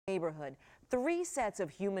Neighborhood. 3 sets of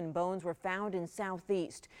human bones were found in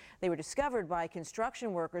Southeast. They were discovered by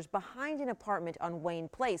construction workers behind an apartment on Wayne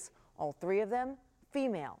Place. All 3 of them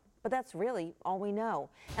female. But that's really all we know.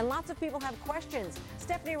 And lots of people have questions.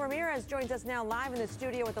 Stephanie Ramirez joins us now live in the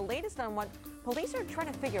studio with the latest on what police are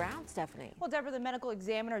trying to figure out, Stephanie. Well, Deborah, the medical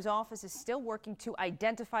examiner's office is still working to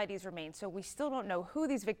identify these remains, so we still don't know who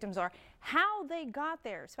these victims are, how they got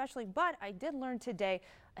there especially. But I did learn today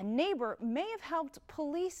a neighbor may have helped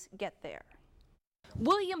police get there.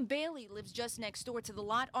 William Bailey lives just next door to the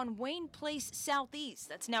lot on Wayne Place Southeast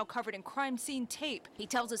that's now covered in crime scene tape. He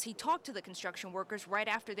tells us he talked to the construction workers right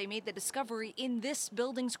after they made the discovery in this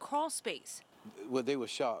building's crawl space. Well, they were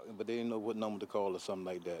shocked, but they didn't know what number to call or something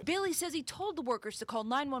like that. Bailey says he told the workers to call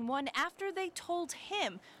 911 after they told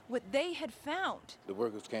him what they had found. The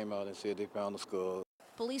workers came out and said they found the skull.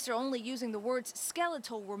 Police are only using the words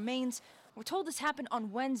skeletal remains. We're told this happened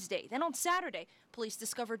on Wednesday. Then on Saturday, police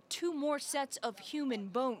discovered 2 more sets of human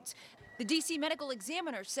bones. The D.C. medical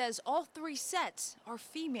examiner says all 3 sets are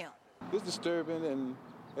female. It's disturbing, and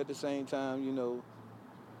at the same time, you know,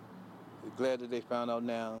 glad that they found out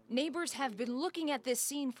now. Neighbors have been looking at this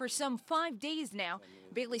scene for some 5 days now.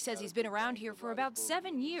 Bailey says he's been around here for about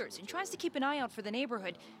 7 years and tries to keep an eye out for the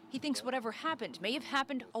neighborhood. He thinks whatever happened may have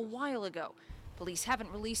happened a while ago. Police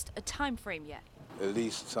haven't released a time frame yet. At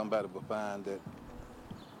least somebody will find that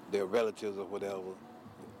their relatives or whatever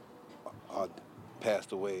are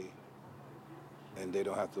passed away, and they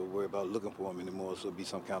don't have to worry about looking for them anymore, so it'll be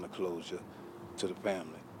some kind of closure to the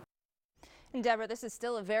family. And Deborah, this is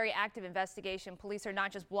still a very active investigation. Police are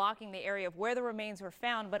not just blocking the area of where the remains were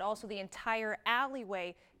found, but also the entire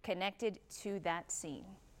alleyway connected to that scene.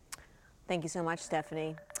 Thank you so much,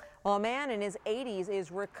 Stephanie. Well, a man in his 80s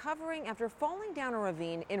is recovering after falling down a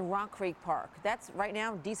ravine in Rock Creek Park. That's right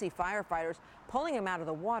now D.C. firefighters pulling him out of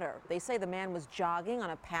the water. They say the man was jogging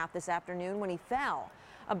on a path this afternoon when he fell.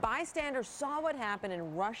 A bystander saw what happened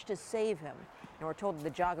and rushed to save him. And we're told that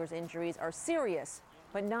the jogger's injuries are serious,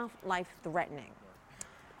 but not life-threatening.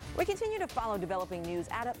 We continue to follow developing news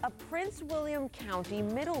out of a Prince William County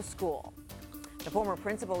middle school. The former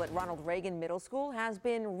principal at Ronald Reagan Middle School has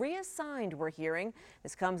been reassigned, we're hearing.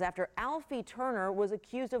 This comes after Alfie Turner was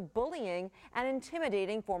accused of bullying and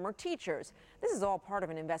intimidating former teachers. This is all part of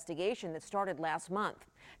an investigation that started last month.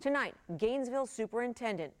 Tonight, Gainesville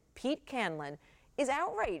Superintendent Pete Canlin is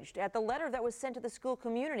outraged at the letter that was sent to the school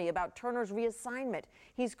community about Turner's reassignment.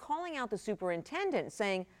 He's calling out the superintendent,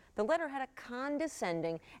 saying the letter had a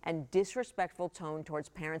condescending and disrespectful tone towards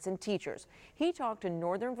parents and teachers. He talked to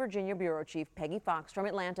Northern Virginia Bureau Chief Peggy Fox from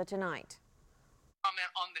Atlanta tonight.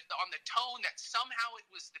 Comment on the tone that somehow it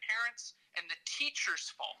was the parents and the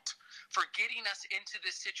teachers' fault for getting us into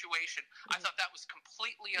this situation. I thought that was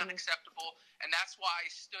completely unacceptable, and that's why I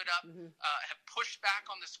stood up, have pushed back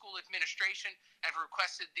on the school administration, and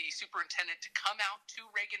requested the superintendent to come out to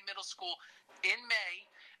Reagan Middle School in May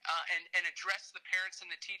and address the parents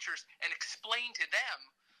and the teachers and explain to them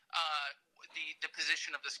the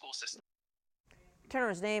position of the school system.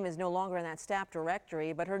 Turner's name is no longer in that staff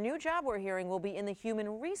directory, but her new job, we're hearing, will be in the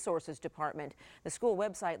Human Resources Department. The school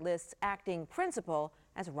website lists acting principal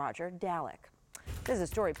as Roger Dalek. This is a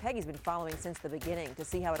story Peggy's been following since the beginning. To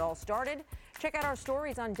see how it all started, check out our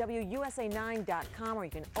stories on WUSA9.com, or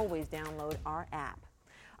you can always download our app.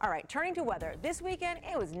 All right, turning to weather. This weekend,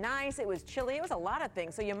 it was nice, it was chilly, it was a lot of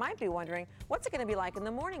things. So you might be wondering, what's it going to be like in the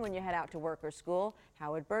morning when you head out to work or school?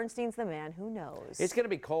 Howard Bernstein's the man who knows. It's going to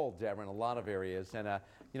be cold, Deborah, in a lot of areas. And,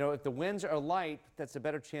 you know, if the winds are light, that's a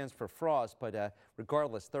better chance for frost. But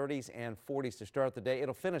regardless, 30s and 40s to start the day.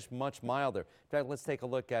 It'll finish much milder. In fact, let's take a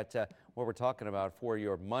look at what we're talking about for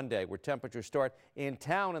your Monday, where temperatures start in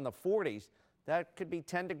town in the 40s. That could be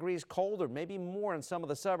 10 degrees colder, maybe more in some of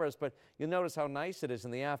the suburbs, but you'll notice how nice it is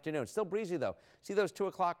in the afternoon. Still breezy, though. See those 2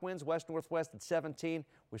 o'clock winds, west-northwest at 17?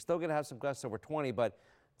 We're still going to have some gusts over 20, but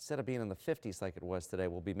instead of being in the 50s like it was today,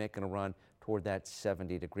 we'll be making a run toward that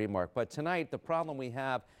 70-degree mark. But tonight, the problem we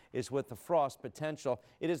have is with the frost potential.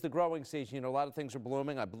 It is the growing season. You know, a lot of things are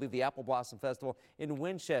blooming. I believe the Apple Blossom Festival in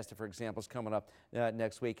Winchester, for example, is coming up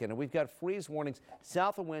next weekend. And we've got freeze warnings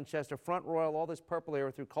south of Winchester, Front Royal, all this purple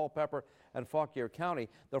area through Culpeper and Fauquier County.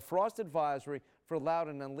 The frost advisory for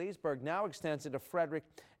Loudoun and Leesburg now extends into Frederick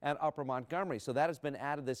and Upper Montgomery. So that has been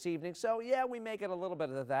added this evening. So, yeah, we may get a little bit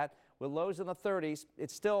of that. With lows in the 30s,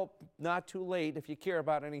 it's still not too late if you care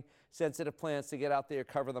about any sensitive plants to get out there,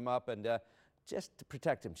 cover them up, and just to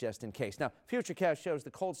protect them just in case. Now, Futurecast shows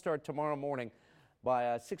the cold start tomorrow morning.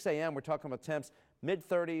 By 6 a.m., we're talking about temps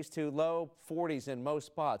mid-30s to low 40s in most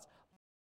spots.